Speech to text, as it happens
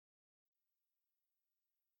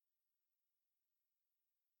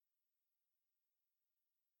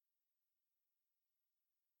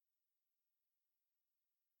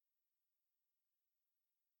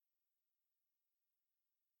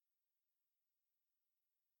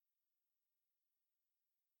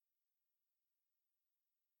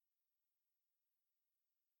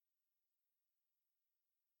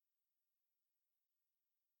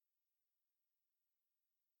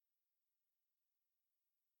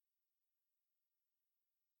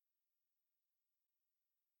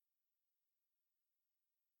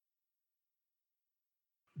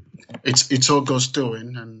It's all God's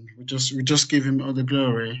doing, and we just give Him all the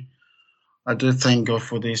glory. I do thank God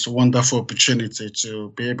for this wonderful opportunity to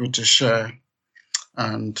be able to share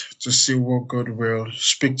and to see what God will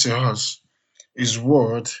speak to us. His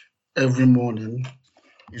word every morning.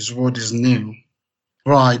 His word is new.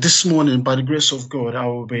 Right, this morning, by the grace of God, I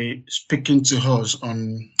will be speaking to us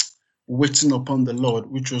on waiting upon the Lord,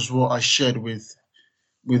 which was what I shared with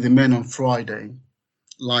the men on Friday.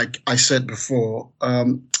 Like I said before,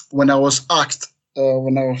 when I was asked,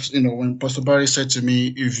 when Pastor Barry said to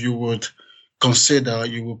me, if you would consider,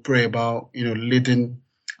 you will pray about, leading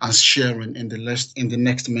and sharing in the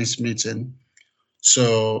next men's meeting.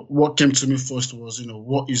 So what came to me first was,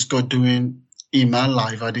 what is God doing in my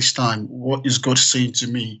life at this time? What is God saying to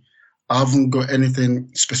me? I haven't got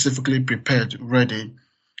anything specifically prepared, ready.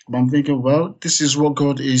 But I'm thinking, well, this is what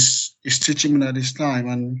God is teaching me at this time,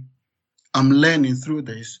 and I'm learning through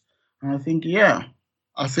this. And I think, yeah,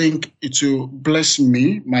 I think it will bless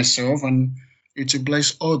me, myself, and it will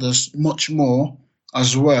bless others much more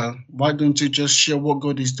as well. Why don't you just share what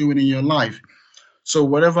God is doing in your life? So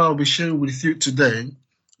whatever I'll be sharing with you today,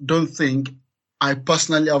 don't think I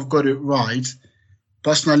personally have got it right.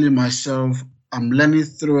 Personally, myself, I'm learning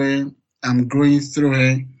through it. I'm growing through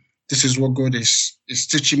it. This is what God is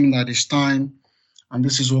teaching me at this time. And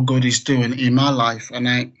this is what God is doing in my life. And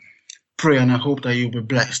I pray and I hope that you'll be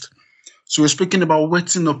blessed. So we're speaking about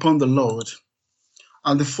waiting upon the Lord.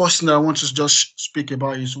 And the first thing that I want to just speak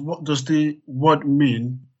about is, what does the word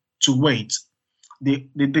mean to wait? The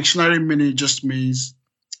dictionary meaning just means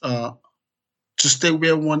to stay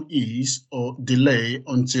where one is or delay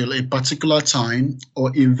until a particular time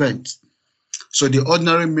or event. So the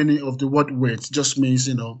ordinary meaning of the word wait just means,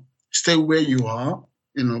 stay where you are,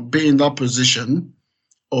 be in that position,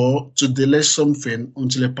 or to delay something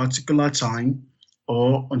until a particular time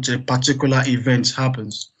or until a particular event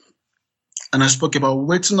happens. And I spoke about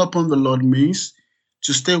waiting upon the Lord means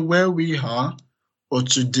to stay where we are or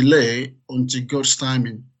to delay until God's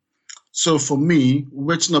timing. So for me,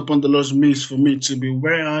 waiting upon the Lord means for me to be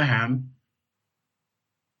where I am,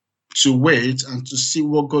 to wait and to see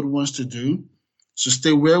what God wants to do, to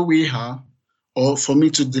stay where we are, or for me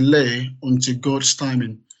to delay until God's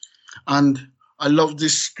timing. And I love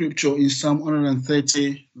this scripture in Psalm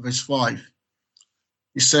 130, verse 5.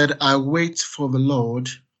 He said, I wait for the Lord,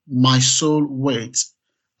 my soul waits,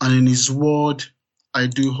 and in his word I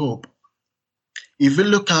do hope. If you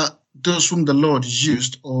look at those whom the Lord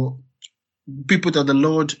used, or people that the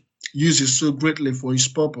Lord uses so greatly for his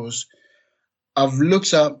purpose, I've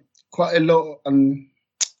looked at quite a lot of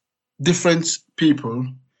different people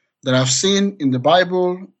that I've seen in the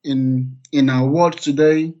Bible, in our world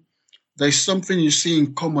today. There's something you see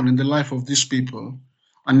in common in the life of these people.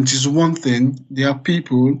 And it is one thing, they are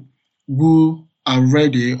people who are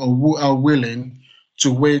ready or who are willing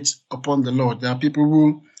to wait upon the Lord. There are people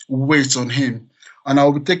who wait on him. And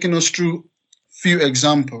I'll be taking us through few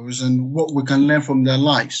examples and what we can learn from their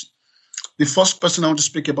lives. The first person I want to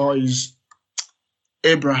speak about is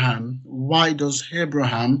Abraham. Why does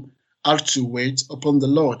Abraham have to wait upon the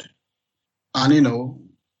Lord? And,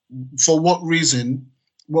 for what reason?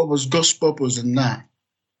 What was God's purpose in that?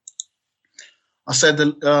 I said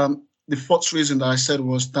the first reason that I said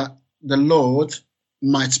was that the Lord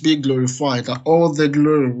might be glorified, that all the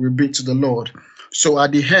glory will be to the Lord. So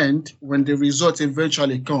at the end, when the result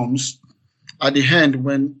eventually comes, at the end,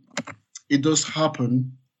 when it does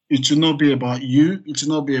happen, it will not be about you, it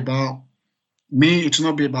will not be about me, it will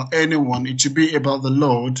not be about anyone, it will be about the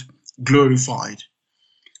Lord glorified.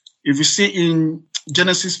 If you see in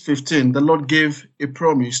Genesis 15, the Lord gave a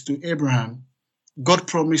promise to Abraham. God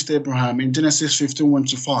promised Abraham in Genesis 15,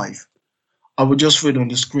 1-5. I will just read on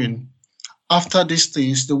the screen. After these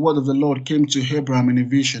things, the word of the Lord came to Abraham in a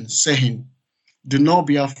vision, saying, do not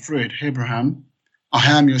be afraid, Abraham. I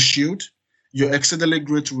am your shield, your exceedingly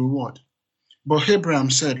great reward. But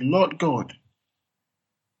Abraham said, Lord God,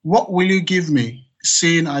 what will you give me,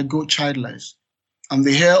 seeing I go childless, and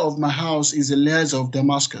the heir of my house is Eliezer of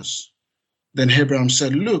Damascus? Then Abraham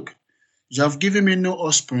said, look, you have given me no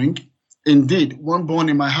offspring. Indeed, one born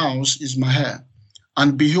in my house is my heir.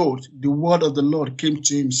 And behold, the word of the Lord came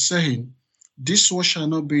to him, saying, this one shall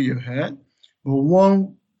not be your heir, but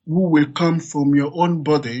one who will come from your own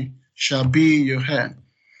body shall be your heir.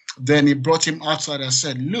 Then he brought him outside and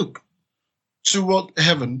said, look toward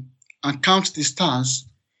heaven and count the stars,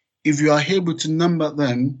 if you are able to number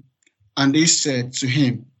them. And he said to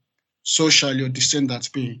him, so shall your descendants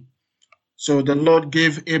be. So the Lord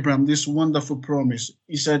gave Abraham this wonderful promise.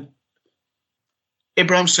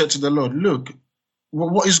 Abraham said to the Lord, look,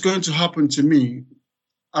 what is going to happen to me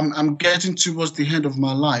I'm getting towards the end of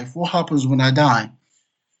my life. What happens when I die?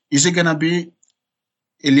 Is it gonna be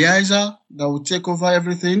Eliezer that will take over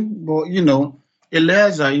everything? But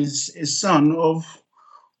Eliezer is a son of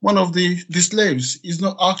one of the slaves. He's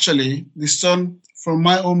not actually the son from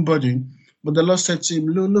my own body. But the Lord said to him,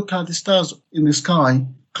 look at the stars in the sky.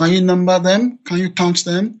 Can you number them? Can you count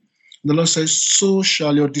them? The Lord says, so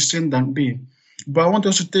shall your descendant be. But I want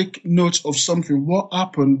us to take note of something. What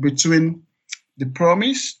happened between the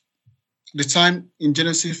promise, the time in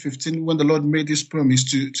Genesis 15 when the Lord made this promise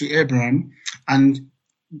to Abraham, and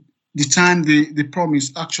the time the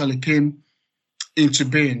promise actually came into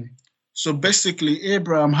being. So basically,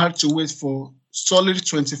 Abraham had to wait for solid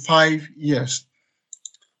 25 years.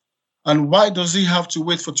 And why does he have to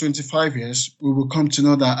wait for 25 years? We will come to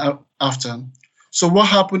know that after. So what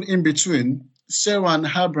happened in between? Sarah and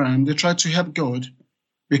Abraham, they tried to help God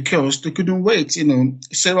because they couldn't wait.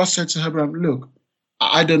 Sarah said to Abraham, look,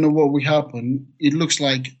 I don't know what will happen. It looks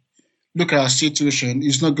like, look at our situation.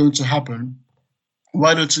 It's not going to happen.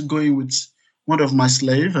 Why don't you go in with one of my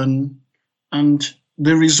slaves? And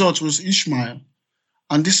the result was Ishmael.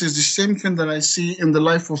 And this is the same thing that I see in the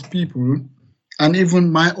life of people and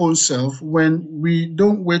even my own self. When we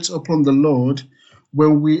don't wait upon the Lord,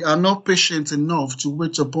 when we are not patient enough to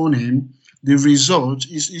wait upon him, the result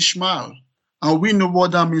is Ishmael. And we know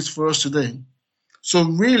what that means for us today. So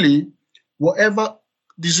really, whatever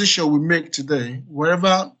decision we make today,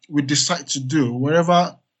 whatever we decide to do,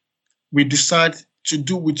 whatever we decide to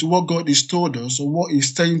do with what God has told us or what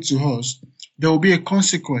he's saying to us, there will be a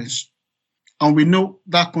consequence. And we know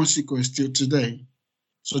that consequence till today.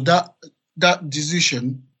 So that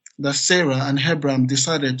decision that Sarah and Abraham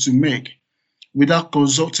decided to make without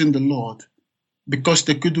consulting the Lord, because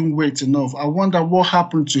they couldn't wait enough. I wonder what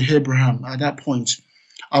happened to Abraham at that point.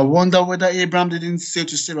 I wonder whether Abraham didn't say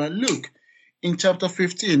to Sarah, look, in chapter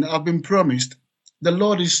 15, I've been promised. The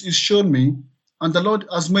Lord is shown me, and the Lord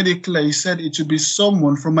has made it clear. He said it would be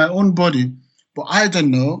someone from my own body. But I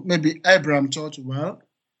don't know. Maybe Abraham thought, well,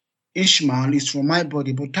 Ishmael is from my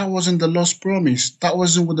body, but that wasn't the Lord's promise. That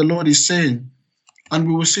wasn't what the Lord is saying. And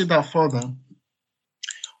we will see that further.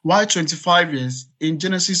 Why 25 years? In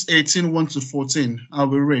Genesis 18, 1-14, I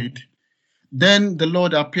will read. Then the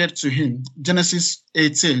Lord appeared to him. Genesis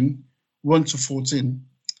 18, 1-14.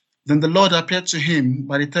 Then the Lord appeared to him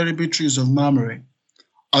by the terrible trees of Mamre,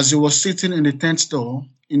 as he was sitting in the tent door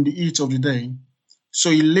in the heat of the day. So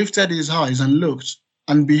he lifted his eyes and looked,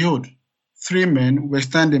 and behold, 3 men were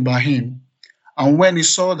standing by him. And when he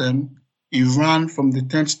saw them, he ran from the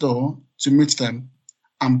tent door to meet them,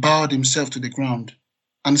 and bowed himself to the ground,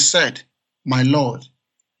 and said, My Lord,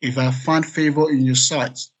 if I have found favor in your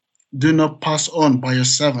sight, do not pass on by your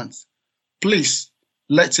servant. Please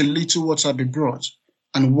let a little water be brought,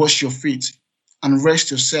 and wash your feet, and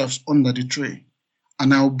rest yourselves under the tree.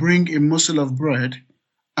 And I will bring a morsel of bread,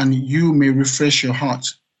 and you may refresh your heart.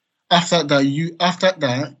 After that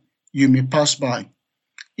you may pass by,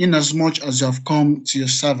 inasmuch as you have come to your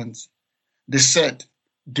servant. They said,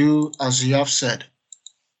 Do as you have said.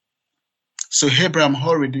 So Abraham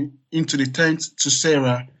hurried into the tent to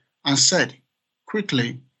Sarah and said,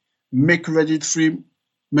 Quickly, make ready 3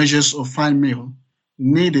 measures of fine meal,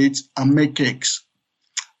 knead it and make cakes.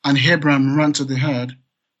 And Abraham ran to the herd,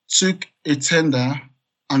 took a tender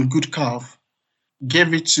and good calf,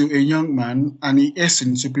 gave it to a young man, and he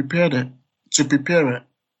hastened to prepare it.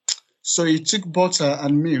 So he took butter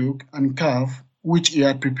and milk and calf, which he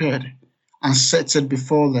had prepared, and set it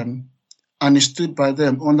before them. And he stood by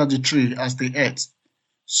them under the tree as they ate.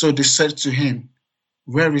 So they said to him,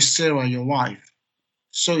 Where is Sarah your wife?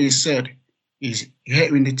 So he said, Is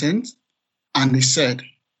here in the tent? And he said,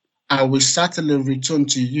 I will certainly return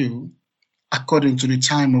to you according to the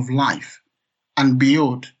time of life. And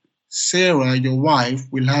behold, Sarah your wife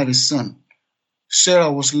will have a son.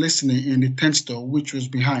 Sarah was listening in the tent door which was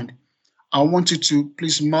behind. I want you to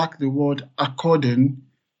please mark the word according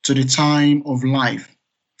to the time of life.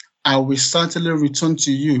 I will certainly return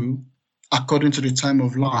to you according to the time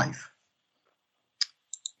of life.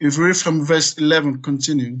 If we read from verse 11,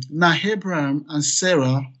 continue. Now Abraham and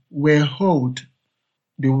Sarah were old.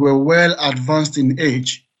 They were well advanced in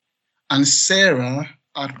age, and Sarah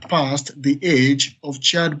had passed the age of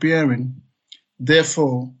childbearing.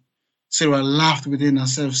 Therefore, Sarah laughed within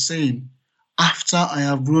herself, saying, After I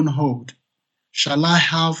have grown old, shall I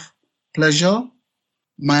have pleasure,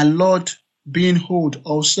 my Lord being old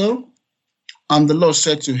also? And the Lord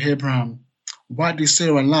said to Abraham, Why did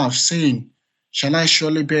Sarah laugh, saying, Shall I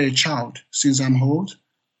surely bear a child, since I'm old?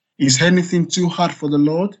 Is anything too hard for the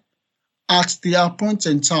Lord? At the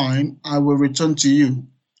appointed time I will return to you,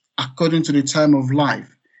 according to the time of life.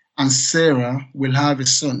 and Sarah will have a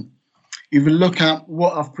son. If you look at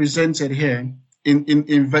what I've presented here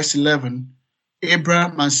in verse 11,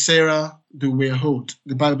 Abraham and Sarah, they were old.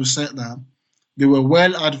 The Bible said that. They were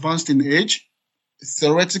well advanced in age.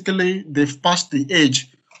 Theoretically, they've passed the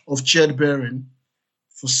age of childbearing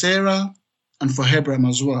for Sarah and for Abraham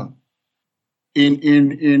as well. In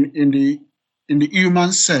the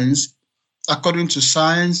human sense, according to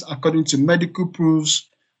science, according to medical proofs,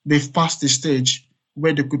 they've passed the stage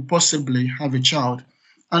where they could possibly have a child.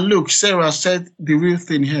 And look, Sarah said the real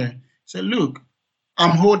thing here. She said, look,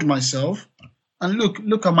 I'm old myself. And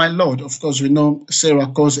look at my Lord. Of course, we know Sarah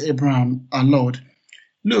calls Abraham our Lord.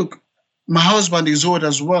 Look, my husband is old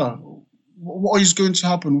as well. What is going to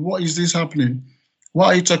happen? What is this happening? What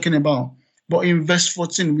are you talking about? But in verse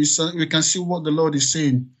 14, we can see what the Lord is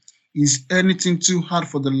saying. Is anything too hard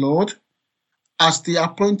for the Lord? At the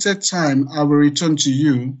appointed time, I will return to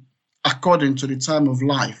you according to the time of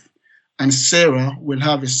life, and Sarah will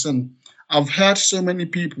have a son. I've heard so many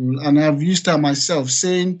people, and I've used that myself,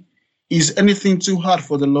 saying, is anything too hard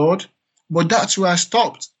for the Lord? But that's where I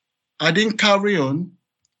stopped. I didn't carry on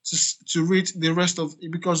to read the rest of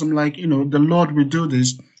it because I'm like, the Lord will do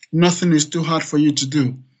this. Nothing is too hard for you to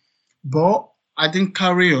do. But I didn't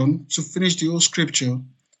carry on to finish the whole scripture.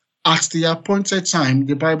 At the appointed time,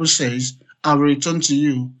 the Bible says, I will return to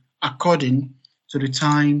you according to the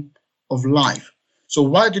time of life. So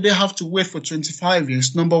why did they have to wait for 25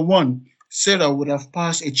 years? Number one, Sarah would have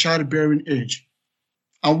passed a childbearing age.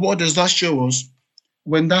 And what does that show us?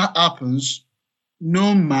 When that happens,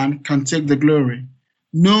 no man can take the glory.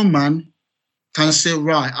 No man can say,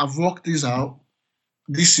 right, I've worked this out.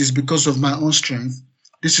 This is because of my own strength.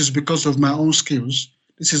 This is because of my own skills.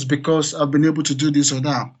 This is because I've been able to do this or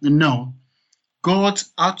that. No. God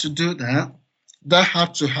had to do that. That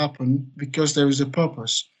had to happen because there is a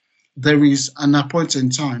purpose. There is an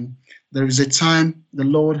appointed time. There is a time the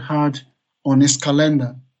Lord had on his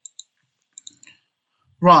calendar.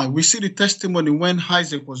 Right, we see the testimony when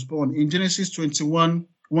Isaac was born in Genesis 21,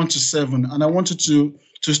 1-7. And I wanted to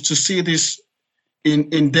see this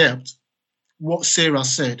in depth, what Sarah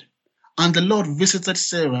said. And the Lord visited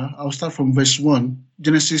Sarah. I'll start from verse 1,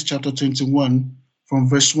 Genesis chapter 21, from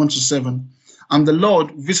verse 1-7. And the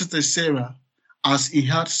Lord visited Sarah as he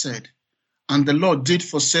had said. And the Lord did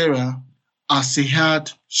for Sarah as he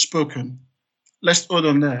had spoken. Let's hold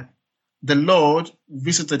on there. The Lord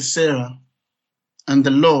visited Sarah, and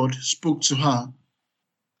the Lord spoke to her.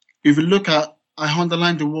 If you look at, I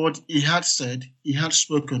underlined the word he had said, he had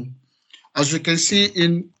spoken. As we can see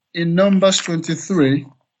in Numbers 23,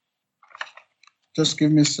 just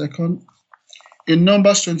give me a second. In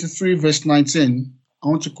Numbers 23, verse 19, I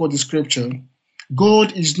want to quote the scripture.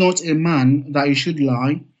 God is not a man that he should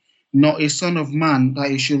lie, nor a son of man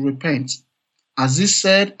that he should repent. Has he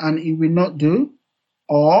said, and he will not do?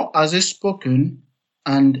 Or has he spoken,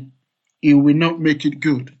 and he will not make it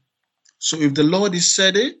good? So if the Lord has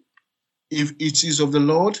said it, if it is of the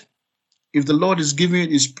Lord, if the Lord is giving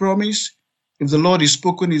his promise, if the Lord has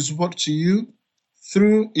spoken his word to you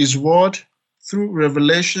through his word, through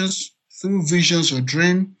revelations, through visions or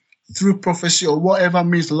dream, through prophecy or whatever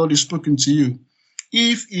means the Lord has spoken to you,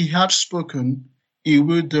 if he had spoken, he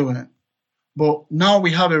will do it. But now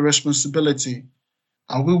we have a responsibility.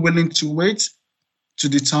 Are we willing to wait to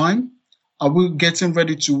the time? Are we getting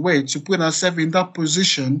ready to wait to put ourselves in that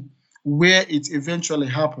position where it eventually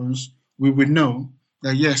happens? We will know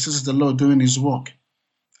that yes, this is the Lord doing his work.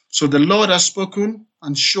 So the Lord has spoken,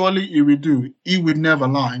 and surely he will do. He will never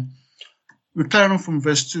lie. We carry on from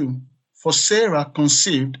verse 2. For Sarah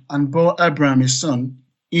conceived and bore Abraham a son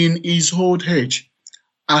in his old age,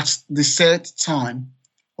 at the set time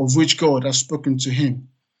of which God has spoken to him.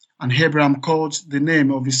 And Abraham called the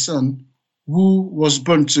name of his son, who was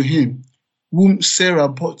born to him, whom Sarah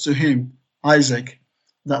brought to him, Isaac.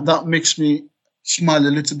 That makes me smile a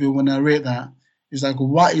little bit when I read that. It's like,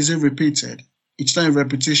 why is it repeated? It's not a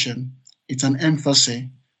repetition. It's an emphasis.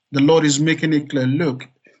 The Lord is making it clear. Look,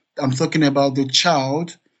 I'm talking about the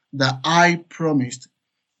child that I promised,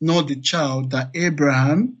 not the child that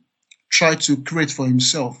Abraham tried to create for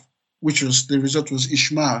himself, which was the result was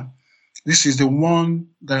Ishmael. This is the one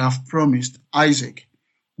that I've promised, Isaac,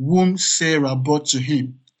 whom Sarah brought to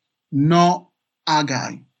him, not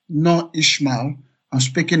Hagar, not Ishmael. I'm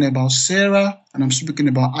speaking about Sarah and I'm speaking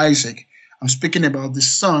about Isaac. I'm speaking about the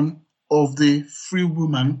son of the free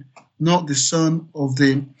woman, not the son of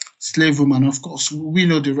the slave woman. Of course, we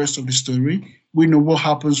know the rest of the story. We know what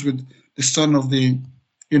happens with the son of the,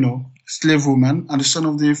 slave woman and the son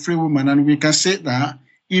of the free woman. And we can say that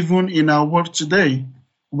even in our world today,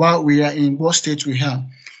 while we are in what state we have.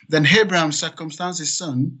 Then Abraham circumcised his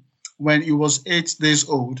son when he was 8 days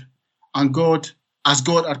old, and as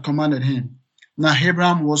God had commanded him. Now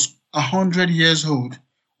Abraham was 100 years old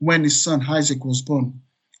when his son Isaac was born.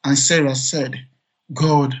 And Sarah said,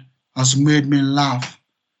 God has made me laugh,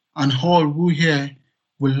 and all who hear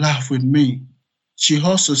will laugh with me. She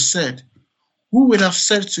also said, who would have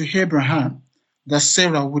said to Abraham that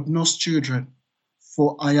Sarah would nurse children?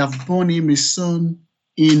 For I have borne him a son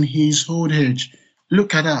in his old age.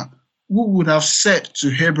 Look at that. Who would have said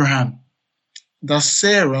to Abraham that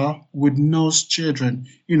Sarah would nurse children?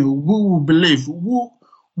 Who would believe? Who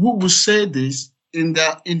would say this in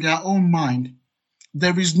their own mind?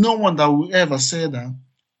 There is no one that will ever say that.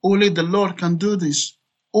 Only the Lord can do this.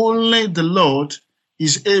 Only the Lord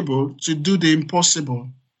is able to do the impossible.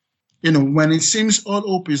 When it seems all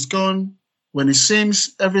hope is gone, when it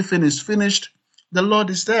seems everything is finished, the Lord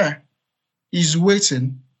is there. He's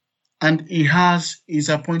waiting, and he has his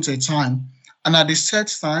appointed time. And at the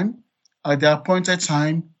set time, at the appointed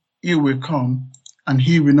time, he will come, and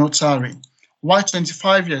he will not tarry. Why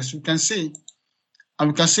 25 years? We can see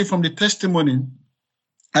from the testimony.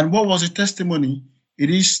 And what was the testimony? It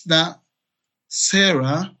is that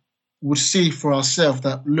Sarah would see for herself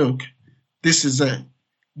that, look, this is it.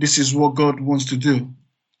 This is what God wants to do.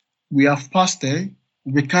 We have passed there.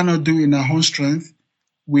 We cannot do in our own strength.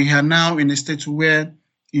 We are now in a state where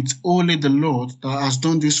it's only the Lord that has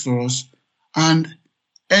done this for us. And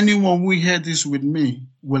anyone who hear this with me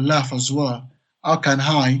will laugh as well. How can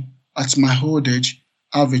I, at my old age,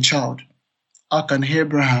 have a child? How can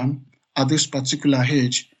Abraham, at this particular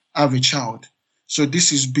age, have a child? So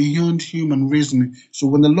this is beyond human reasoning. So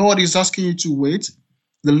when the Lord is asking you to wait,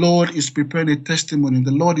 the Lord is preparing a testimony.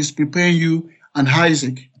 The Lord is preparing you and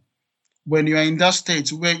Isaac. When you are in that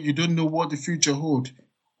state where you don't know what the future holds,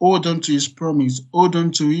 hold on to his promise, hold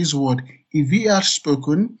on to his word. If he had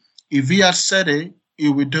spoken, if he had said it, he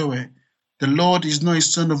will do it. The Lord is not a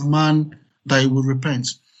son of man that he will repent.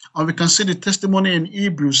 And we can see the testimony in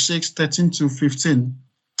Hebrews 6:13-15.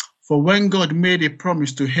 For when God made a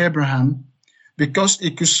promise to Abraham, because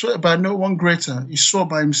he could swear by no one greater, he swore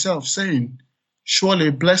by himself, saying, surely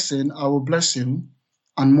blessing I will bless you,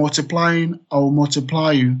 and multiplying I will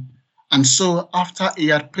multiply you. And so after he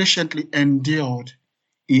had patiently endured,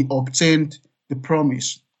 he obtained the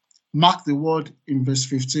promise. Mark the word in verse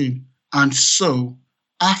 15. And so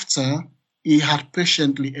after he had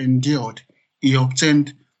patiently endured, he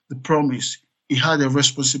obtained the promise. He had a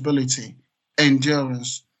responsibility,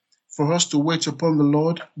 endurance. For us to wait upon the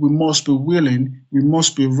Lord, we must be willing, we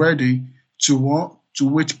must be ready to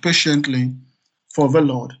wait patiently for the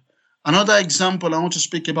Lord. Another example I want to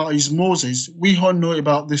speak about is Moses. We all know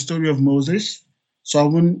about the story of Moses, so I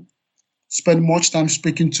won't spend much time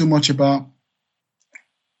speaking too much about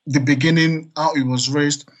the beginning, how he was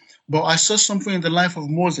raised. But I saw something in the life of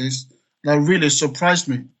Moses that really surprised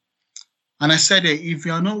me. And I said that if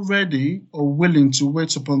we are not ready or willing to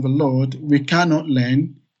wait upon the Lord, we cannot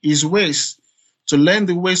learn his ways. To learn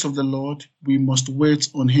the ways of the Lord, we must wait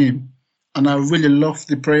on him. And I really love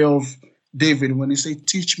the prayer of David when he said,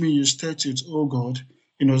 teach me your statutes, O God.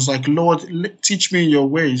 It's like, Lord, teach me your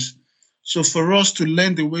ways. So for us to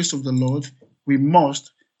learn the ways of the Lord, we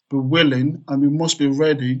must be willing and we must be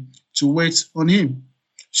ready to wait on him.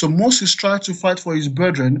 So Moses tried to fight for his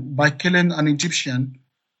brethren by killing an Egyptian,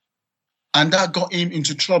 and that got him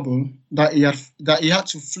into trouble that he had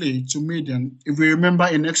to flee to Midian. If we remember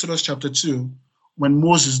in Exodus chapter 2, when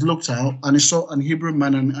Moses looked out and he saw an Hebrew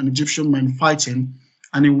man and an Egyptian man fighting,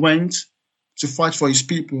 and he went to fight for his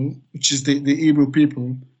people, which is the Hebrew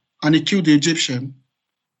people, and he killed the Egyptian.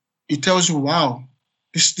 It tells you, wow,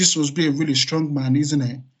 this must be a really strong man, isn't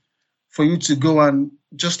it? For you to go and,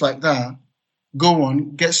 just like that, go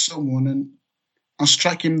on, get someone and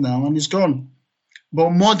strike him down, and he's gone.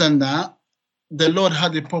 But more than that, the Lord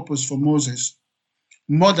had a purpose for Moses.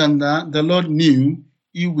 More than that, the Lord knew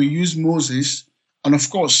he will use Moses. And of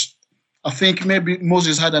course, I think maybe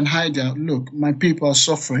Moses had an idea, look, my people are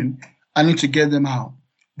suffering. I need to get them out.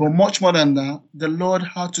 But much more than that, the Lord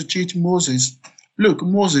had to teach Moses, look,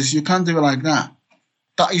 Moses, you can't do it like that.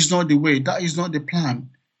 That is not the way. That is not the plan.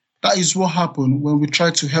 That is what happened when we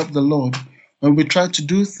try to help the Lord. When we try to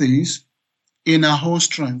do things in our own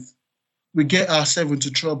strength, we get ourselves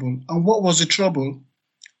into trouble. And what was the trouble?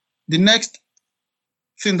 The next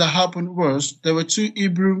thing that happened was there were two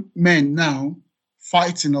Hebrew men now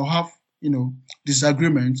fighting or have,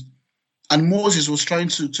 disagreement. And Moses was trying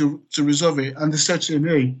to resolve it. And they said to him,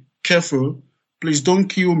 hey, careful, please don't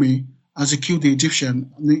kill me as he killed the Egyptian.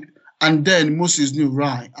 And then Moses knew,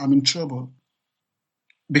 right, I'm in trouble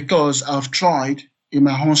because I've tried in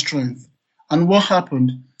my own strength. And what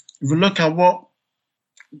happened? If you look at what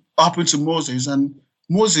happened to Moses, and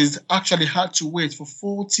Moses actually had to wait for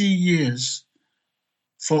 40 years.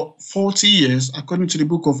 For 40 years, according to the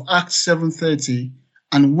book of Acts 7:30,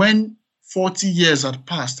 and when 40 years had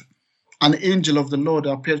passed, an angel of the Lord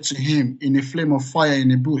appeared to him in a flame of fire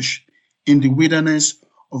in a bush in the wilderness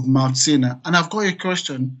of Mount Sinai. And I've got a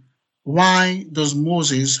question. Why does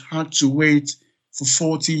Moses have to wait for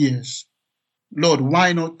 40 years? Lord,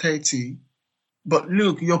 why not 30? But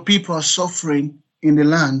look, your people are suffering in the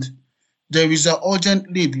land. There is an urgent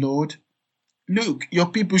need, Lord. Look, your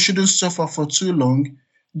people shouldn't suffer for too long.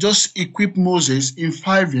 Just equip Moses in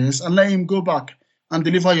 5 years and let him go back and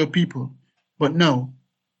deliver your people. But no,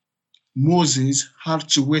 Moses had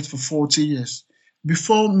to wait for 40 years.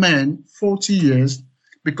 Before men, 40 years,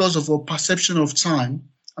 because of our perception of time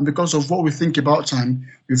and because of what we think about time,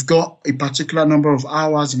 we've got a particular number of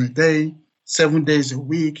hours in a day, 7 days a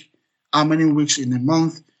week, how many weeks in a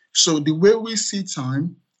month. So the way we see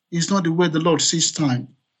time is not the way the Lord sees time,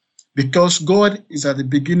 because God is at the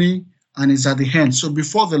beginning and is at the end. So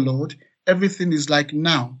before the Lord, everything is like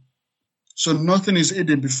now. So nothing is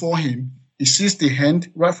hidden before him. He sees the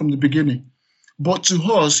end right from the beginning. But to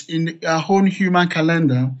us, in our own human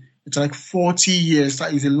calendar, it's like 40 years.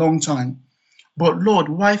 That is a long time. But Lord,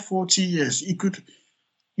 why 40 years? You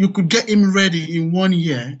could get him ready in 1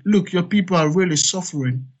 year. Look, your people are really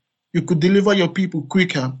suffering. You could deliver your people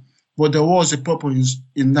quicker, but there was a purpose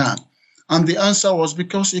in that. And the answer was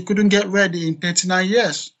because he couldn't get ready in 39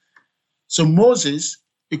 years. So Moses,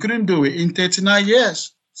 he couldn't do it in 39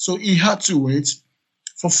 years. So he had to wait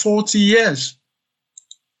for 40 years.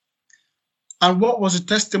 And what was the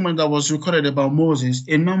testimony that was recorded about Moses?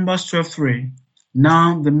 In Numbers 12:3,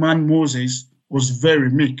 now the man Moses was very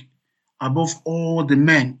meek above all the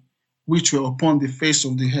men which were upon the face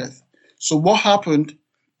of the earth. So what happened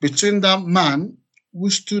between that man who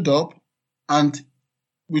stood up and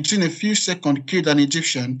within a few seconds killed an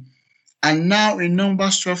Egyptian, and now in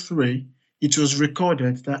Numbers 12:3, it was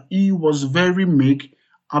recorded that he was very meek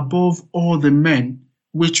above all the men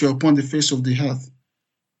which were upon the face of the earth.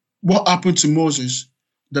 What happened to Moses?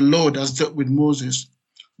 The Lord has dealt with Moses.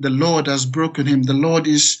 The Lord has broken him. The Lord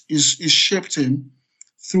is shaped him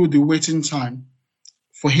through the waiting time.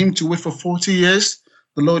 For him to wait for 40 years,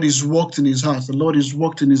 the Lord is worked in his heart. The Lord is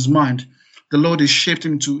worked in his mind. The Lord is shaped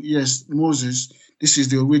him to, yes, Moses, this is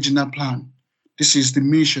the original plan. This is the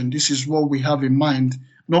mission. This is what we have in mind,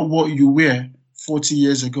 not what you were 40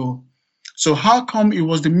 years ago. So how come he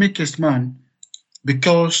was the meekest man?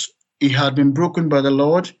 Because he had been broken by the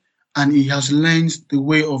Lord and he has learned the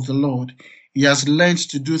way of the Lord. He has learned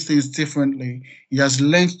to do things differently. He has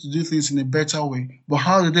learned to do things in a better way. But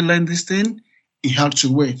how did he learn this thing? He had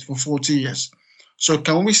to wait for 40 years. So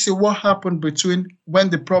can we see what happened between when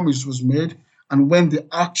the promise was made and when the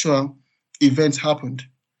actual event happened?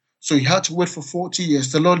 So he had to wait for 40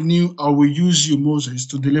 years. The Lord knew, I will use you, Moses,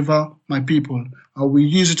 to deliver my people. I will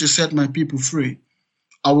use you to set my people free.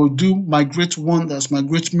 I will do my great wonders, my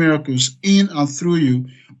great miracles in and through you.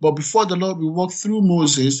 But before the Lord will walk through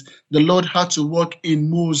Moses, the Lord had to walk in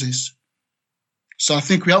Moses. So I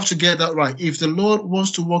think we have to get that right. If the Lord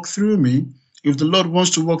wants to walk through me, if the Lord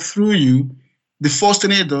wants to walk through you, the first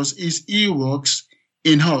thing he does is he works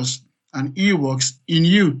in us and he works in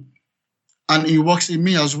you and he works in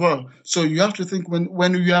me as well. So you have to think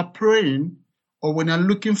when you are praying or when you're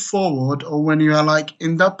looking forward or when you are like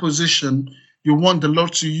in that position, you want the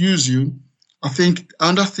Lord to use you. I think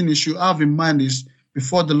another thing you should have in mind is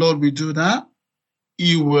before the Lord will do that,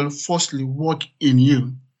 he will firstly work in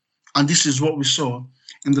you. And this is what we saw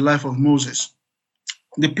in the life of Moses.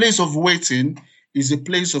 The place of waiting is a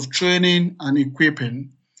place of training and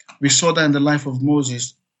equipping. We saw that in the life of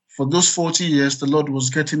Moses. For those 40 years, the Lord was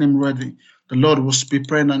getting him ready. The Lord was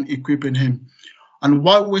preparing and equipping him. And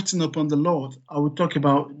while waiting upon the Lord, I will talk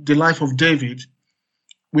about the life of David.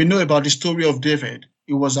 We know about the story of David.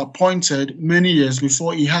 He was appointed many years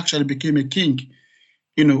before he actually became a king.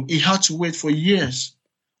 He had to wait for years.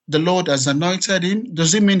 The Lord has anointed him.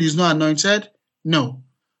 Does it mean he's not anointed? No.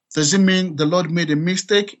 Does it mean the Lord made a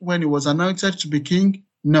mistake when he was anointed to be king?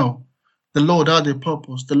 No. The Lord had a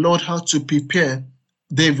purpose. The Lord had to prepare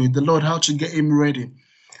David. The Lord had to get him ready.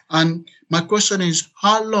 And my question is,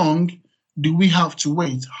 how long do we have to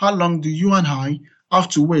wait? How long do you and I have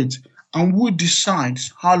to wait? And who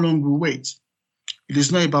decides how long we wait? It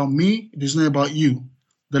is not about me. It is not about you.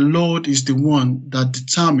 The Lord is the one that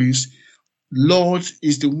determines. Lord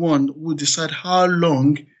is the one who decides how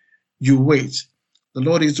long you wait. The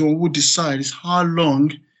Lord is the one who decides how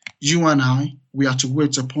long you and I, we are to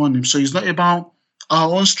wait upon him. So it's not about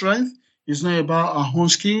our own strength. It's not about our own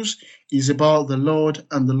skills. It's about the Lord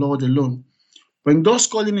and the Lord alone. When God's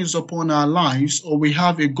calling is upon our lives, or we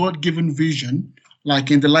have a God-given vision,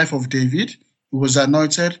 like in the life of David, who was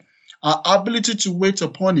anointed, our ability to wait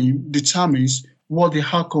upon him determines what the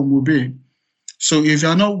outcome will be. So if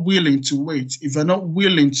you're not willing to wait, if you're not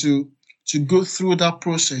willing to go through that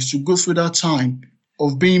process, to go through that time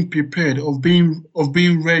of being prepared, of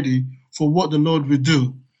being ready for what the Lord will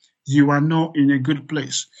do, you are not in a good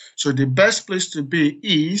place. So the best place to be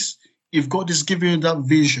is, if God is giving you that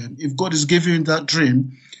vision, if God is giving you that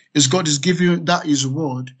dream, if God is giving you that His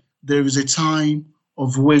word, there is a time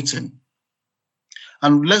of waiting.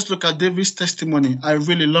 And let's look at David's testimony. I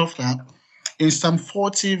really love that. In Psalm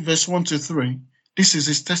 40, verse 1 to 3, this is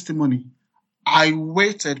his testimony. I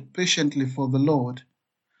waited patiently for the Lord,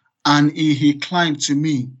 and he inclined to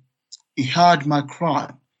me. He heard my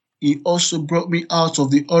cry. He also brought me out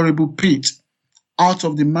of the horrible pit, out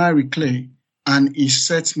of the miry clay, and he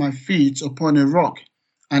set my feet upon a rock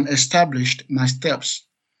and established my steps.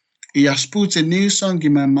 He has put a new song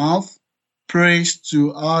in my mouth, praise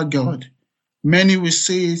to our God. Many will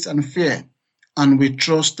see it and fear, and will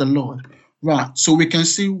trust the Lord. Right, so we can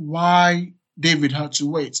see why David had to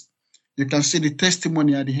wait. You can see the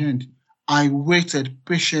testimony at the end. I waited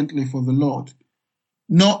patiently for the Lord.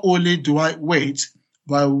 Not only do I wait,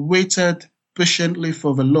 but I waited patiently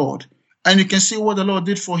for the Lord. And you can see what the Lord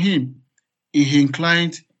did for him. He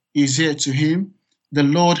inclined his ear to him. The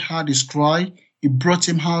Lord heard his cry. He brought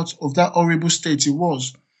him out of that horrible state he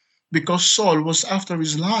was. Because Saul was after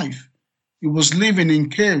his life. He was living in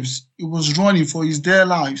caves. He was running for his dear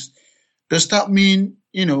lives. Does that mean,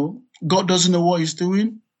 God doesn't know what he's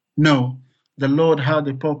doing? No. The Lord had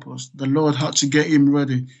a purpose. The Lord had to get him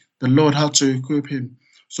ready. The Lord had to equip him.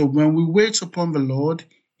 So when we wait upon the Lord,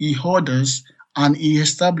 he orders and he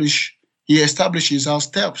establishes our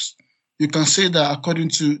steps. You can say that according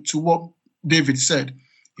to what David said.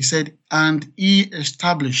 He said, and he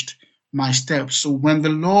established my steps. So when the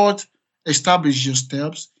Lord establishes your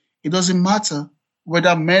steps, it doesn't matter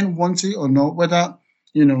whether men want it or not, whether,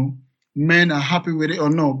 men are happy with it or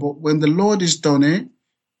not. But when the Lord is done it,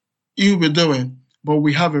 he will do it. But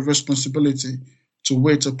we have a responsibility to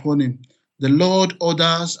wait upon him. The Lord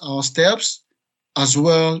orders our steps as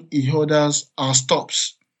well. He orders our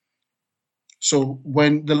stops. So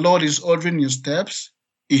when the Lord is ordering your steps,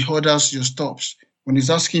 he orders your stops. When he's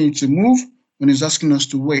asking you to move, when he's asking us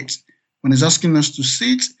to wait, when he's asking us to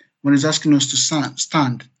sit, when he's asking us to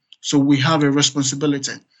stand. So we have a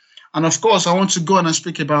responsibility. And of course, I want to go on and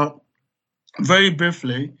speak about, very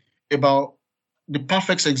briefly, about the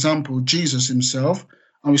perfect example, Jesus himself.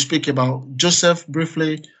 And we speak about Joseph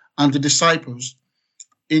briefly and the disciples.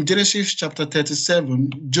 In Genesis chapter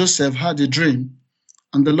 37, Joseph had a dream.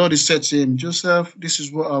 And the Lord said to him, Joseph, this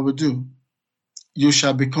is what I will do. You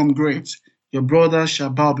shall become great. Your brothers shall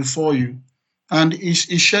bow before you. And he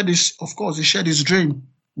shared his dream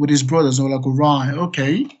with his brothers. They were like, right,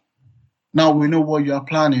 okay. Now we know what you are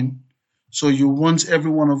planning. So you want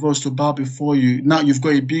every one of us to bow before you. Now you've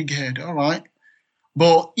got a big head, all right?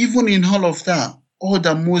 But even in all of that, all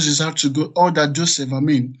that Joseph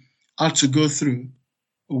had to go through.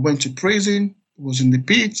 He went to prison, he was in the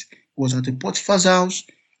pit, he was at the Potiphar's house,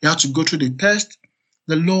 he had to go through the test.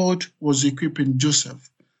 The Lord was equipping Joseph.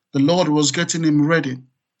 The Lord was getting him ready.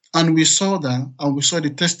 And we saw that, and we saw the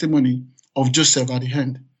testimony of Joseph at the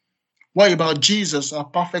end. What about Jesus, our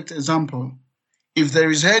perfect example? If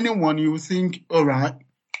there is anyone you would think, all right,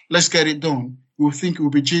 let's get it done, you would think it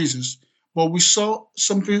would be Jesus. But we saw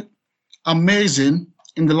something amazing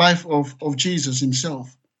in the life of Jesus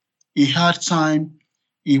himself. He had time.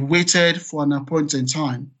 He waited for an appointed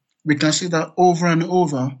time. We can see that over and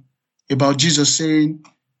over about Jesus saying,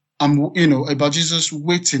 about Jesus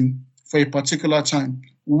waiting for a particular time,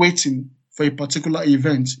 waiting for a particular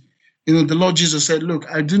event. The Lord Jesus said, look,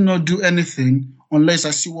 I do not do anything unless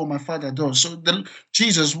I see what my Father does. So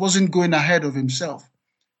Jesus wasn't going ahead of himself.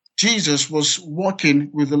 Jesus was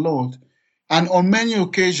walking with the Lord. And on many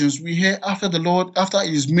occasions, we hear after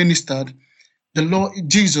he's ministered, the Lord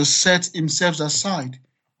Jesus set himself aside.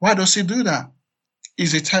 Why does he do that?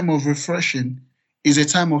 It's a time of refreshing. It's a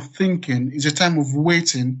time of thinking. It's a time of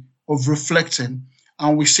waiting, of reflecting.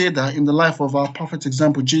 And we say that in the life of our perfect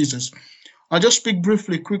example, Jesus. I'll just speak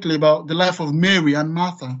quickly about the life of Mary and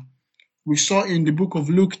Martha. We saw in the book of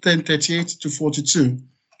Luke 10:38 to 42.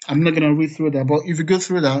 I'm not going to read through that, but if you go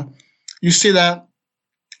through that, you see that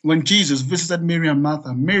when Jesus visited Mary and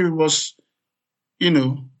Martha, Mary was,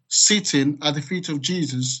 sitting at the feet of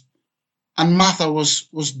Jesus, and Martha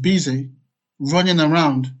was busy running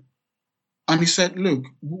around. And he said, look,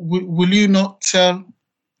 will you not tell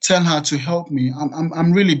her to help me?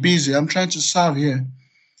 I'm really busy. I'm trying to serve here.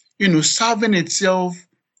 Serving itself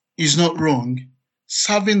is not wrong.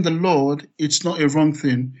 Serving the Lord, it's not a wrong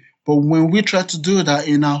thing. But when we try to do that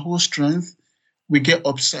in our whole strength, we get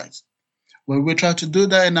upset. When we try to do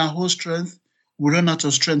that in our whole strength, we run out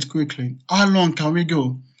of strength quickly. How long can we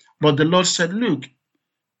go? But the Lord said, look,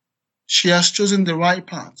 she has chosen the right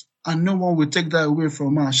path, and no one will take that away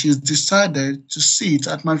from her. She's decided to sit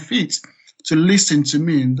at my feet, to listen to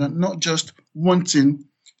me, and not just wanting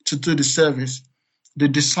to do the service. The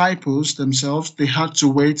disciples themselves, they had to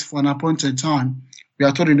wait for an appointed time. We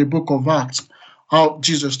are told in the book of Acts how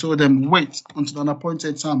Jesus told them, wait until an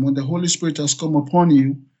appointed time. When the Holy Spirit has come upon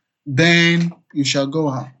you, then you shall go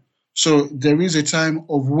out. So there is a time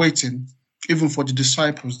of waiting, even for the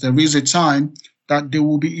disciples. There is a time that they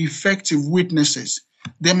will be effective witnesses.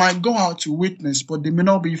 They might go out to witness, but they may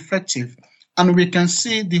not be effective. And we can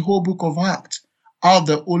see the whole book of Acts, how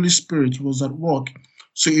the Holy Spirit was at work.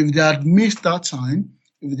 So if they had missed that time,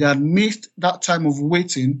 if they had missed that time of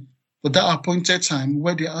waiting for that appointed time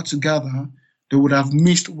where they are to gather, they would have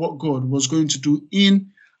missed what God was going to do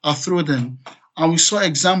in or through them. And we saw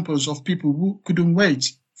examples of people who couldn't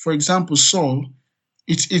wait. For example, Saul.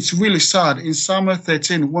 It's really sad. In Samuel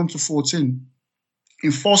 13, 1-14,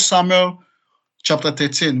 in 1 Samuel chapter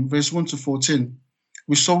 13, verse 1-14,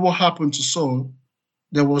 we saw what happened to Saul.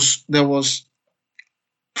 There was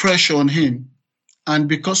pressure on him. And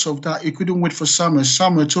because of that, he couldn't wait for Samuel.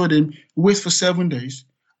 Samuel told him, wait for 7 days.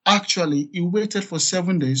 Actually, he waited for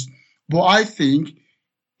 7 days. But I think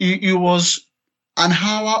it was an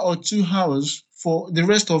hour or 2 hours. For the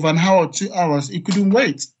rest of an hour or 2 hours, he couldn't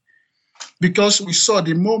wait. Because we saw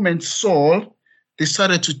the moment Saul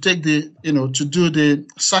decided to take to do the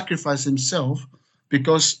sacrifice himself,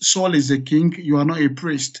 because Saul is a king, you are not a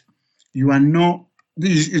priest.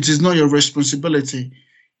 It is not your responsibility.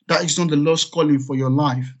 That is not the Lord's calling for your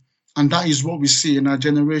life. And that is what we see in our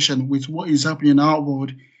generation with what is happening in our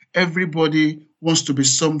world. Everybody wants to be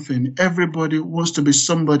something. Everybody wants to be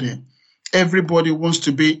somebody. Everybody wants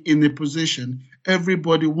to be in a position.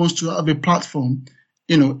 Everybody wants to have a platform.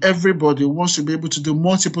 Everybody wants to be able to do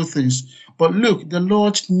multiple things. But look, the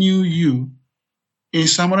Lord knew you. In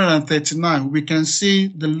Psalm 139, we can see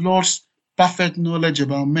the Lord's perfect knowledge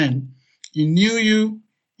about men. He knew you.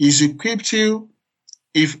 He's equipped you.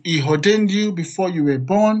 If he ordained you before you were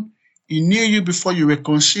born, he knew you before you were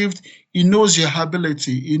conceived. He knows your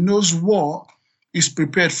ability. He knows what is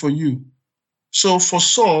prepared for you. So for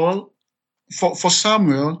Saul, for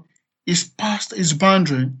Samuel, he's past his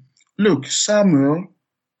boundary. Look, Samuel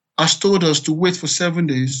has told us to wait for 7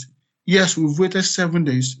 days. Yes, we've waited 7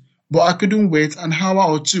 days, but I couldn't wait an hour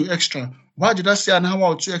or 2 extra. Why did I say an hour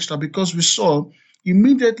or 2 extra? Because we saw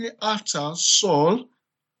immediately after Saul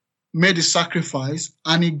made the sacrifice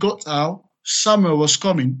and he got out, Samuel was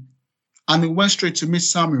coming, and he went straight to meet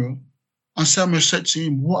Samuel. And Samuel said to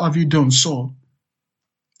him, what have you done, Saul?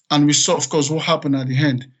 And we saw, of course, what happened at the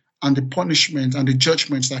end and the punishment and the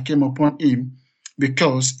judgments that came upon him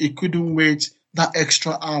because he couldn't wait that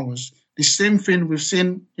extra hours. The same thing we've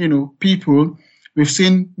seen, people, we've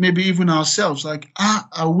seen maybe even ourselves, like,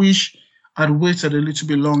 I wish I'd waited a little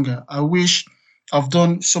bit longer. I wish I've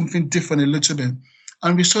done something different a little bit.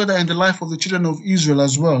 And we saw that in the life of the children of Israel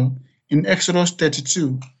as well, in Exodus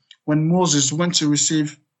 32, when Moses went to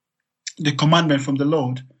receive the commandment from the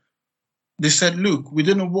Lord. They said, look, we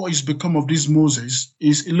don't know what has become of this Moses.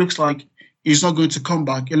 It looks like he's not going to come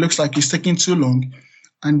back. It looks like he's taking too long.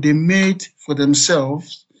 And they made for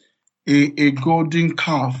themselves a golden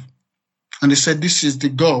calf. And they said, this is the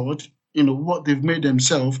God, what they've made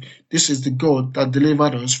themselves. This is the God that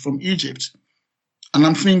delivered us from Egypt. And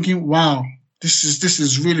I'm thinking, wow, this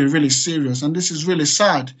is really, really serious. And this is really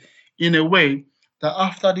sad in a way that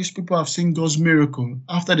after these people have seen God's miracle,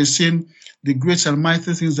 after they've seen the great and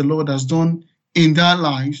mighty things the Lord has done in their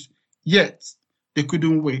lives, yet they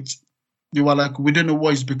couldn't wait. They were like, we don't know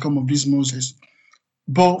what has become of this Moses.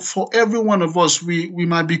 But for every one of us, we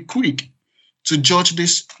might be quick to judge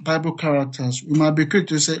these Bible characters. We might be quick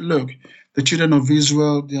to say, look, the children of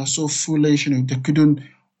Israel, they are so foolish, they couldn't,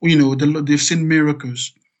 they've seen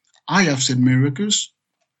miracles. I have seen miracles.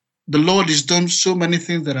 The Lord has done so many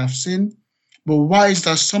things that I've seen. But why is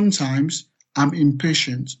that sometimes I'm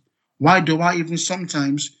impatient? Why do I even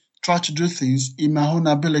sometimes try to do things in my own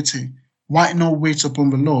ability? Why not wait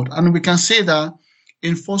upon the Lord? And we can say that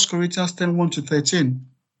in 1 Corinthians 10, 1-13.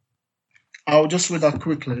 I'll just read that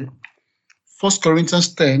quickly. 1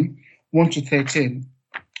 Corinthians 10, 1-13.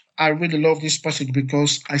 I really love this passage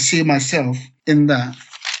because I see myself in that.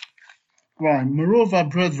 Right. Moreover,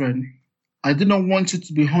 brethren, I do not want you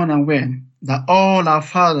to be unaware that all our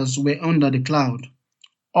fathers were under the cloud.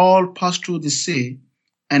 All passed through the sea,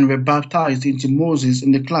 and were baptized into Moses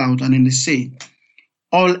in the cloud and in the sea.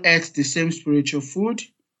 All ate the same spiritual food,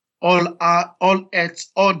 all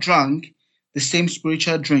drank the same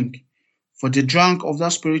spiritual drink, for they drank of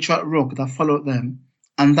that spiritual rock that followed them,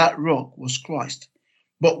 and that rock was Christ.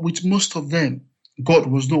 But with most of them, God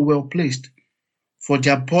was not well pleased, for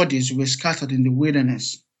their bodies were scattered in the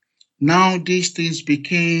wilderness. Now these things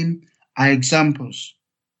became our examples,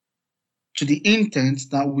 to the intent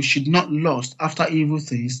that we should not lust after evil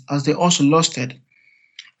things, as they also lusted.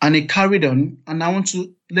 And he carried on, and I want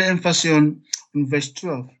to lay emphasis on verse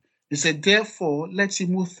 12. He said, therefore, let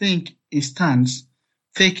him who think he stands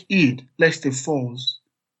take heed lest he falls.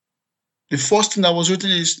 The first thing that was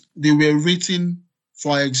written is they were written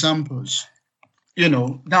for examples.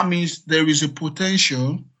 That means there is a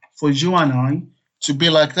potential for you and I to be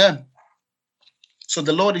like them. So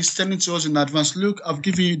the Lord is telling to us in advance, look, I've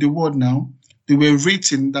given you the word now. They were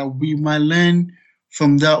written that we might learn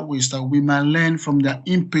from their ways, that we might learn from their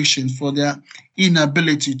impatience, for their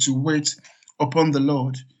inability to wait upon the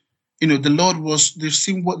Lord. They've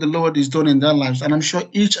seen what the Lord has done in their lives. And I'm sure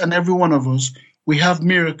each and every one of us, we have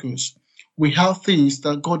miracles. We have things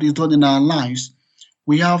that God has done in our lives.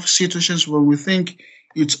 We have situations where we think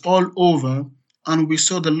it's all over, and we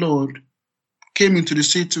saw the Lord came into the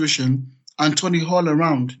situation and turned it all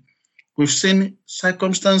around. We've seen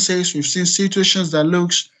circumstances, we've seen situations that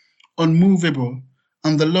looks unmovable,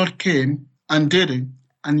 and the Lord came and did it.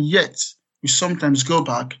 And yet, we sometimes go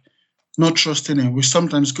back not trusting Him. We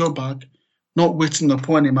sometimes go back not waiting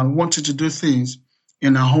upon Him and wanting to do things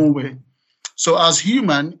in our own way. So as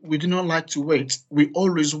human, we do not like to wait. We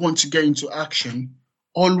always want to get into action,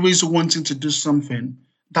 always wanting to do something.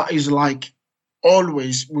 That is like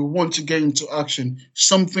always we want to get into action.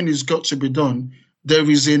 Something has got to be done. There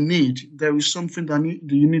is a need. There is something that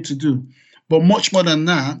you need to do. But much more than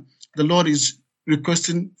that, the Lord is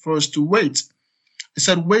requesting for us to wait. He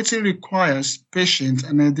said, waiting requires patience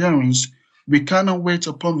and endurance. We cannot wait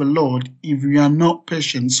upon the Lord if we are not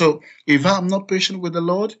patient. So if I'm not patient with the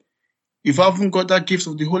Lord, if I haven't got that gift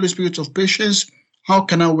of the Holy Spirit of patience, how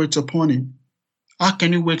can I wait upon Him? How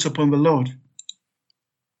can you wait upon the Lord?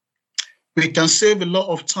 We can save a lot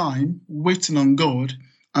of time waiting on God,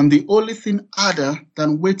 and the only thing harder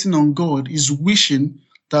than waiting on God is wishing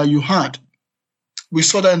that you had. We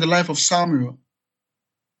saw that in the life of Samuel.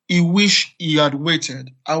 He wished he had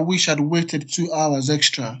waited. I wish I'd waited 2 hours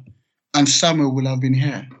extra and Samuel will have been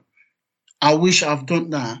here. I wish I've done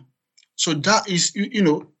that. So that is,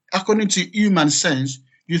 according to human sense,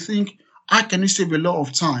 you think, how can you save a lot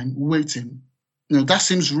of time waiting? That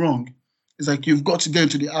seems wrong. It's like you've got to get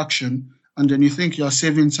into the action and then you think you are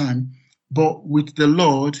saving time. But with the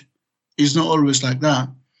Lord, it's not always like that.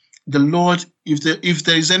 The Lord, if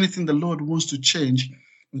there is anything the Lord wants to change,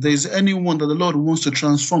 if there is anyone that the Lord wants to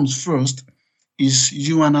transform first, is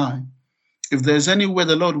you and I. If there's anywhere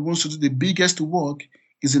the Lord wants to do the biggest work,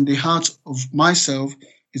 is in the heart of myself,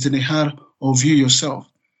 is in the heart of you yourself.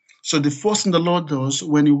 So the first thing the Lord does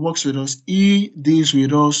when He works with us, He deals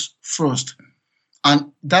with us first.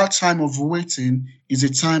 And that time of waiting is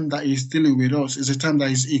a time that He's dealing with us, is a time that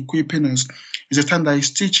He's equipping us, is a time that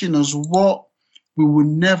He's teaching us what we would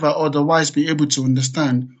never otherwise be able to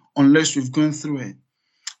understand unless we've gone through it.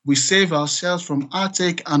 We save ourselves from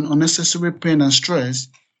heartache and unnecessary pain and stress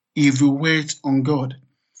if we wait on God.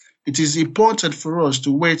 It is important for us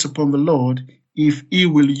to wait upon the Lord if He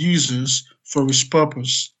will use us for His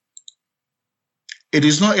purpose. It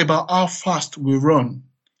is not about how fast we run.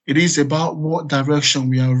 It is about what direction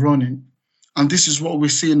we are running. And this is what we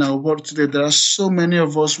see in our world today. There are so many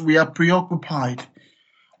of us, we are preoccupied.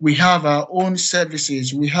 We have our own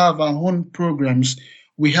services. We have our own programs.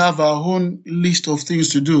 We have our own list of things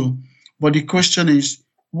to do. But the question is,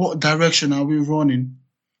 what direction are we running?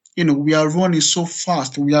 We are running so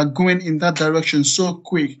fast. We are going in that direction so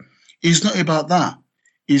quick. It's not about that.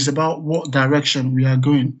 It's about what direction we are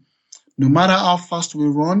going. No matter how fast we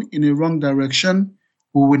run in a wrong direction,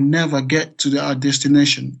 we will never get to our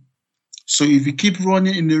destination. So if you keep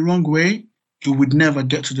running in the wrong way, you would never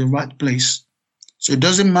get to the right place. So it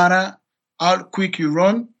doesn't matter how quick you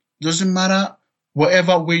run, doesn't matter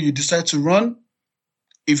whatever way you decide to run.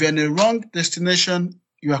 If you're in a wrong destination,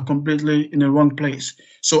 you are completely in the wrong place.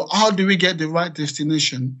 So how do we get the right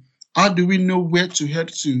destination? How do we know where to head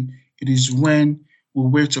to? It is when we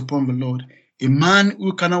wait upon the Lord. A man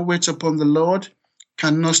who cannot wait upon the Lord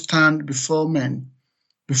cannot stand before men.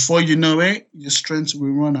 Before you know it, your strength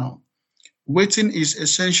will run out. Waiting is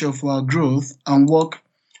essential for our growth and walk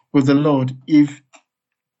with the Lord. If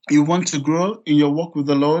you want to grow in your walk with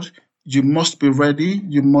the Lord, you must be ready.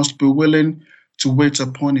 You must be willing to wait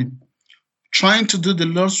upon Him. Trying to do the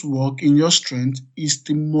Lord's work in your strength is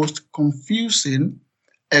the most confusing,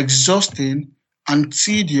 exhausting, and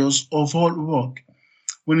tedious of all work.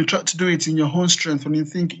 When you try to do it in your own strength, when you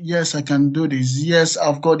think, yes, I can do this, yes,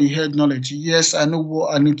 I've got the head knowledge, yes, I know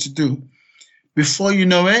what I need to do. Before you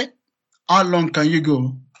know it, how long can you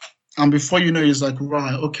go? And before you know it, it's like,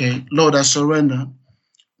 right, okay, Lord, I surrender.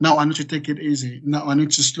 Now I need to take it easy. Now I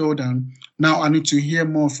need to slow down. Now I need to hear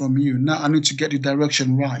more from you. Now I need to get the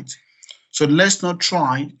direction right. So let's not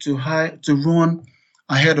try to run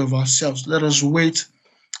ahead of ourselves. Let us wait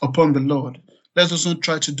upon the Lord. Let us not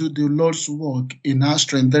try to do the Lord's work in our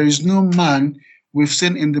strength. There is no man we've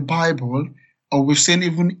seen in the Bible, or we've seen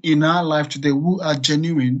even in our life today, who are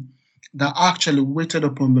genuine, that actually waited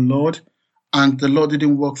upon the Lord and the Lord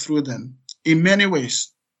didn't work through them in many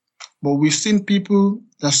ways. But we've seen people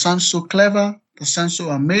that sound so clever, that sound so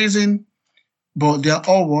amazing, but they are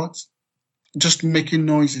all what? Just making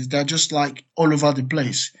noises. They're just like all over the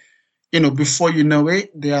place. Before you know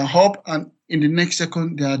it, they are up, and in the next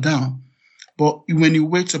second, they are down. But when you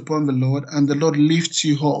wait upon the Lord and the Lord lifts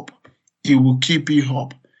you up, He will keep you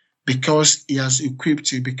up because He has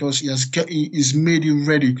equipped you, because He's made you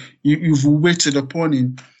ready. You've waited upon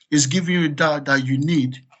Him. He's giving you that you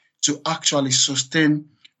need to actually sustain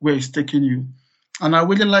where He's taking you. And I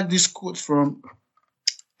really like this quote from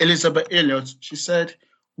Elizabeth Elliot. She said,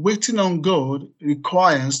 waiting on God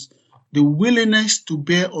requires the willingness to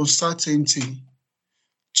bear uncertainty,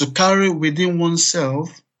 to carry within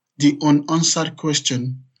oneself the unanswered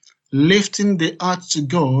question, lifting the heart to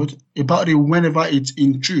God about it whenever it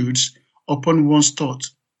intrudes upon one's thought.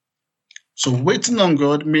 So waiting on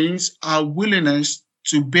God means our willingness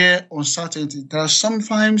to bear uncertainty. There are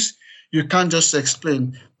sometimes you can't just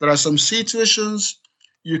explain. There are some situations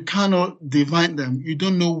you cannot divine them. You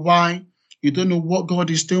don't know why. You don't know what God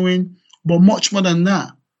is doing. But much more than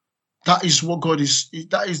that, that is what God is.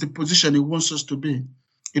 That is the position He wants us to be.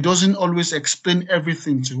 He doesn't always explain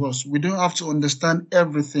everything to us. We don't have to understand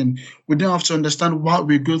everything. We don't have to understand why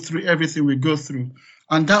we go through everything we go through.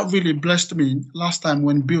 And that really blessed me last time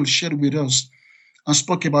when Bill shared with us and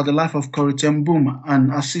spoke about the life of Corrie ten Boom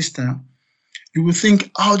and her sister. You will think,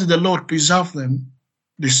 how did the Lord preserve them?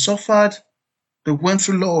 They suffered. They went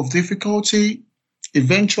through a lot of difficulty.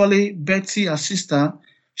 Eventually, Betty, her sister,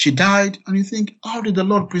 she died. And you think, how did the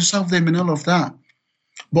Lord preserve them in all of that?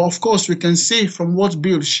 But of course, we can see from what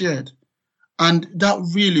Bill shared. And that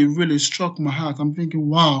really, really struck my heart. I'm thinking,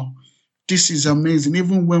 wow, this is amazing.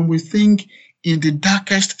 Even when we think in the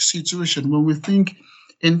darkest situation, when we think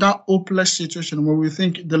in that hopeless situation, when we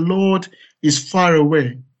think the Lord is far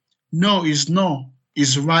away, no, He's not.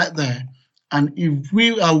 He's right there. And if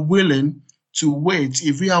we are willing to wait,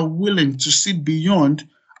 if we are willing to see beyond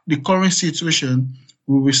the current situation,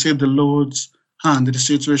 we will see the Lord's hand in the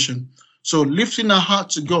situation. So lifting our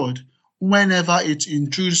heart to God whenever it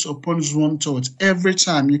intrudes upon one's thoughts, every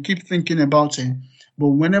time you keep thinking about it, but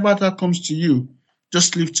whenever that comes to you,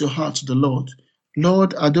 just lift your heart to the Lord.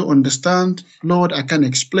 Lord, I don't understand. Lord, I can't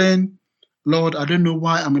explain. Lord, I don't know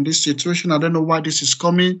why I'm in this situation. I don't know why this is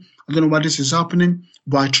coming. I don't know why this is happening,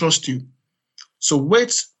 but I trust you. So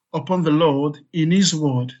wait upon the Lord in His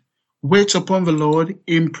word. Wait upon the Lord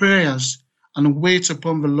in prayers, and wait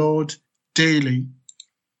upon the Lord daily.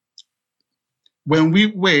 When we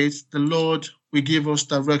wait, the Lord will give us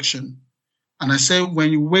direction. And I say,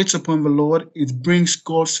 when you wait upon the Lord, it brings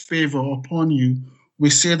God's favor upon you. We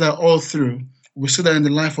see that all through. We see that in the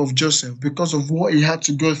life of Joseph, because of what he had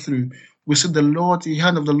to go through. We see the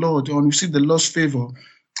hand of the Lord, and we see the Lord's favor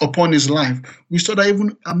upon his life. We saw that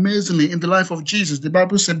even amazingly in the life of Jesus. The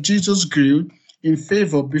Bible said Jesus grew in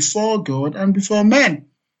favor before God and before men.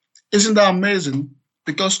 Isn't that amazing?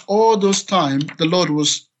 Because all those time,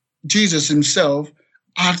 Jesus himself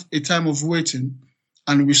had a time of waiting,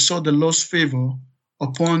 and we saw the Lord's favor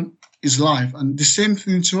upon his life. And the same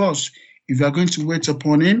thing to us. If we are going to wait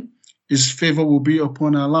upon him, his favor will be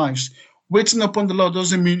upon our lives. Waiting upon the Lord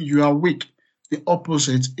doesn't mean you are weak. The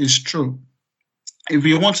opposite is true. If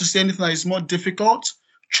you want to see anything that is more difficult,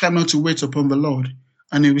 try not to wait upon the Lord.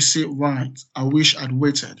 And you will say, right, I wish I'd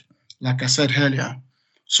waited, like I said earlier.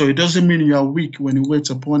 So it doesn't mean you are weak when you wait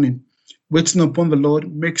upon him. Waiting upon the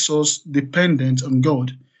Lord makes us dependent on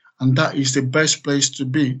God, and that is the best place to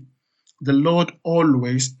be. The Lord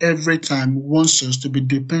always, every time, wants us to be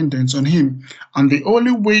dependent on him. And the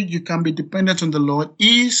only way you can be dependent on the Lord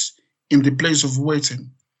is in the place of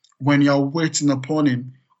waiting. When you are waiting upon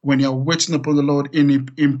him, when you are waiting upon the Lord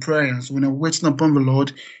in prayers, when you're waiting upon the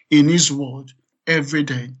Lord in his word every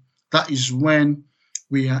day, that is when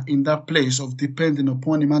we are in that place of depending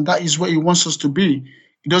upon him. And that is where he wants us to be.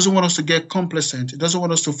 He doesn't want us to get complacent. He doesn't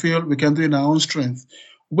want us to feel we can do it in our own strength.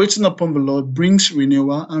 Waiting upon the Lord brings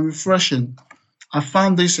renewal and refreshing. I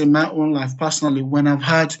found this in my own life personally when I've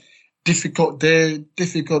had difficult day,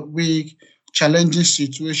 difficult week, challenging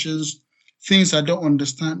situations, things I don't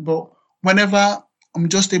understand. But whenever I'm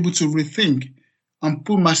just able to rethink and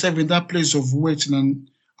put myself in that place of waiting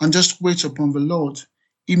and just wait upon the Lord,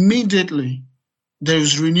 immediately there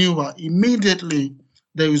is renewal. Immediately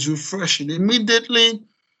there is refreshing. Immediately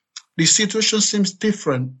the situation seems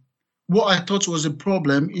different. What I thought was a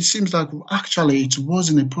problem, it seems like actually it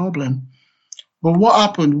wasn't a problem. But what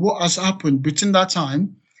happened, what has happened between that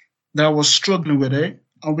time that I was struggling with it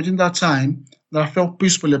and within that time that I felt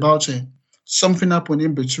peaceful about it, something happened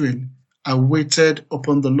in between. I waited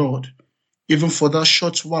upon the Lord. Even for that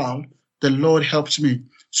short while, the Lord helped me.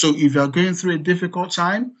 So if you are going through a difficult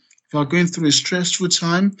time, if you are going through a stressful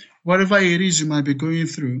time, whatever it is you might be going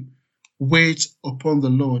through, wait upon the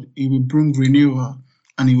Lord. He will bring renewal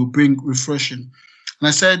and he will bring refreshing. And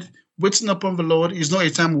I said, waiting upon the Lord is not a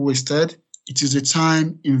time wasted. It is a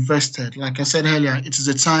time invested. Like I said earlier, it is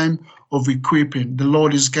a time of equipping. The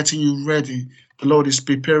Lord is getting you ready. The Lord is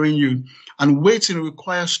preparing you. And waiting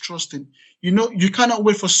requires trusting. You know, you cannot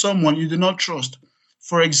wait for someone you do not trust.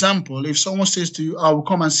 For example, if someone says to you, I will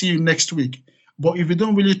come and see you next week. But if you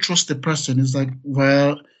don't really trust the person, it's like,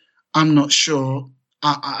 well, I'm not sure.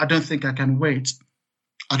 I don't think I can wait.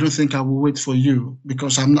 I don't think I will wait for you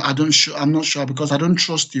because I'm not sure because I don't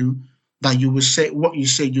trust you that you will say what you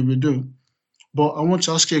say you will do. But I want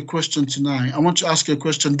to ask you a question tonight. I want to ask you a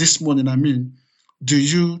question this morning. Do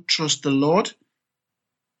you trust the Lord?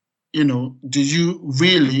 Do you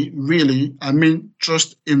really,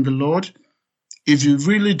 trust in the Lord? If you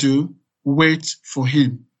really do, wait for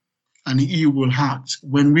him and he will act.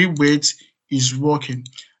 When we wait, he's working.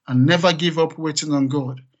 And never give up waiting on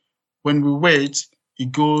God. When we wait, he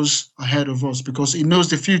goes ahead of us because he knows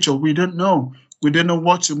the future. We don't know. We don't know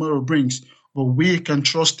what tomorrow brings. But we can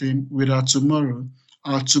trust him with our tomorrow.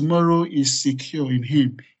 Our tomorrow is secure in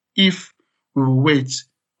him if we will wait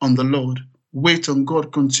on the Lord. Wait on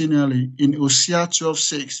God continually. In Hosea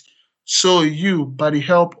 12:6, so you, by the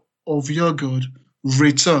help of your God,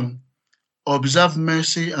 return, observe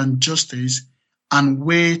mercy and justice, and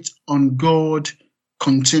wait on God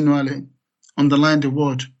continually. Underline the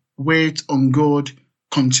word, wait on God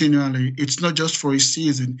continually. It's not just for a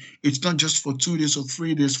season. It's not just for 2 days or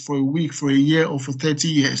 3 days, for a week, for a year, or for 30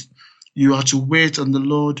 years. You are to wait on the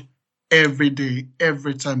Lord every day,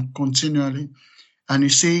 every time, continually. And you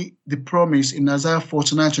see the promise in Isaiah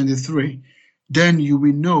 49:23, then you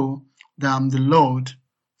will know that I'm the Lord,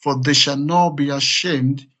 for they shall not be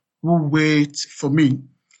ashamed who wait for me.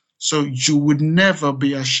 So you would never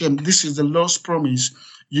be ashamed. This is the Lord's promise.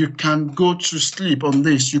 You can go to sleep on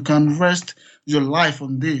this. You can rest your life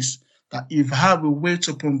on this. That if I will wait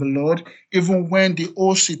upon the Lord, even when the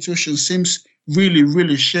whole situation seems really,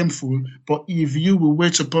 really shameful, but if you will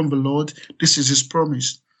wait upon the Lord, this is his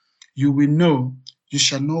promise. You will know you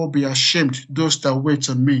shall not be ashamed, those that wait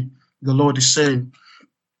on me, the Lord is saying.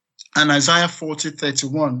 And Isaiah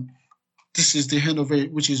 40:31, this is the end of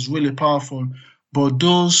it, which is really powerful. But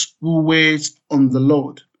those who wait on the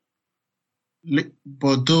Lord,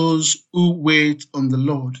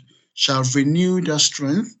 shall renew their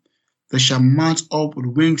strength. They shall mount up with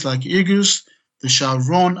wings like eagles. They shall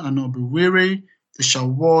run and not be weary. They shall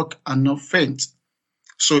walk and not faint.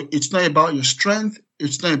 So it's not about your strength.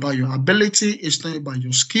 It's not about your ability. It's not about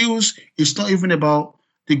your skills. It's not even about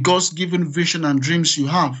the God's-given vision and dreams you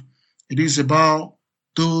have. It is about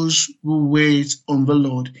those who wait on the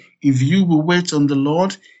Lord. If you will wait on the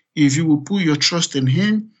Lord, if you will put your trust in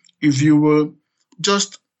him, if you will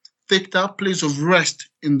just take that place of rest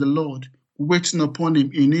in the Lord, waiting upon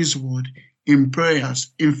him in his word, in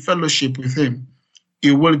prayers, in fellowship with him,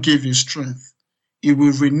 he will give you strength. He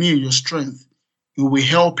will renew your strength. He will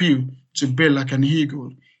help you to be like an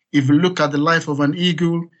eagle. If you look at the life of an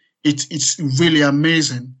eagle, it's really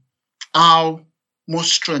amazing how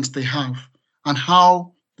much strength they have and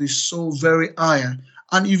how they soar very high.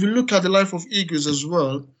 And if you look at the life of eagles as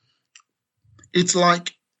well, it's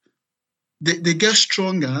like they get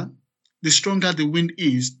stronger. The stronger the wind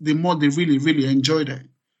is, the more they really, really enjoy it.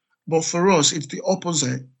 But for us, it's the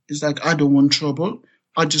opposite. It's like, I don't want trouble.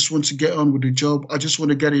 I just want to get on with the job. I just want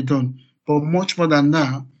to get it done. But much more than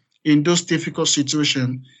that, in those difficult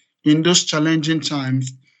situations, in those challenging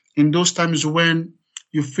times, in those times when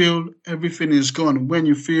you feel everything is gone, when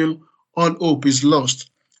you feel all hope is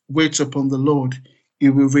lost, wait upon the Lord. He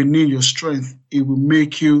will renew your strength. He will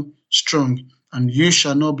make you strong, and you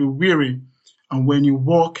shall not be weary. And when you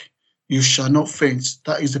walk, you shall not faint.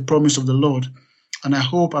 That is the promise of the Lord. And I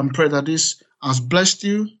hope and pray that this has blessed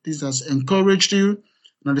you, this has encouraged you,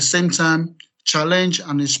 and at the same time, challenged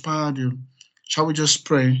and inspired you. Shall we just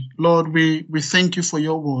pray? Lord, we thank you for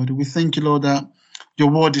your word. We thank you, Lord, that your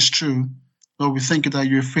word is true. Lord, we thank you that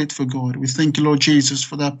you're a faithful God. We thank you, Lord Jesus,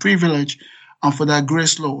 for that privilege and for that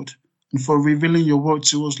grace, Lord, and for revealing your word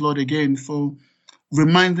to us, Lord, again, for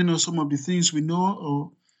reminding us some of the things we know,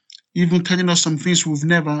 or even telling us some things we've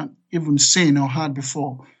never even seen or heard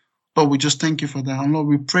before. Lord, we just thank you for that. And Lord,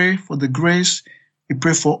 we pray for the grace. We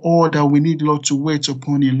pray for all that we need, Lord, to wait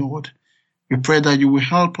upon you, Lord. We pray that you will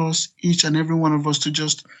help us, each and every one of us, to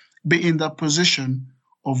just be in that position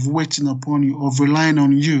of waiting upon you, of relying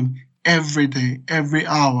on you every day, every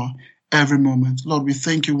hour, every moment. Lord, we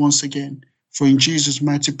thank you once again. For in Jesus'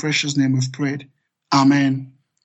 mighty precious name we've prayed. Amen.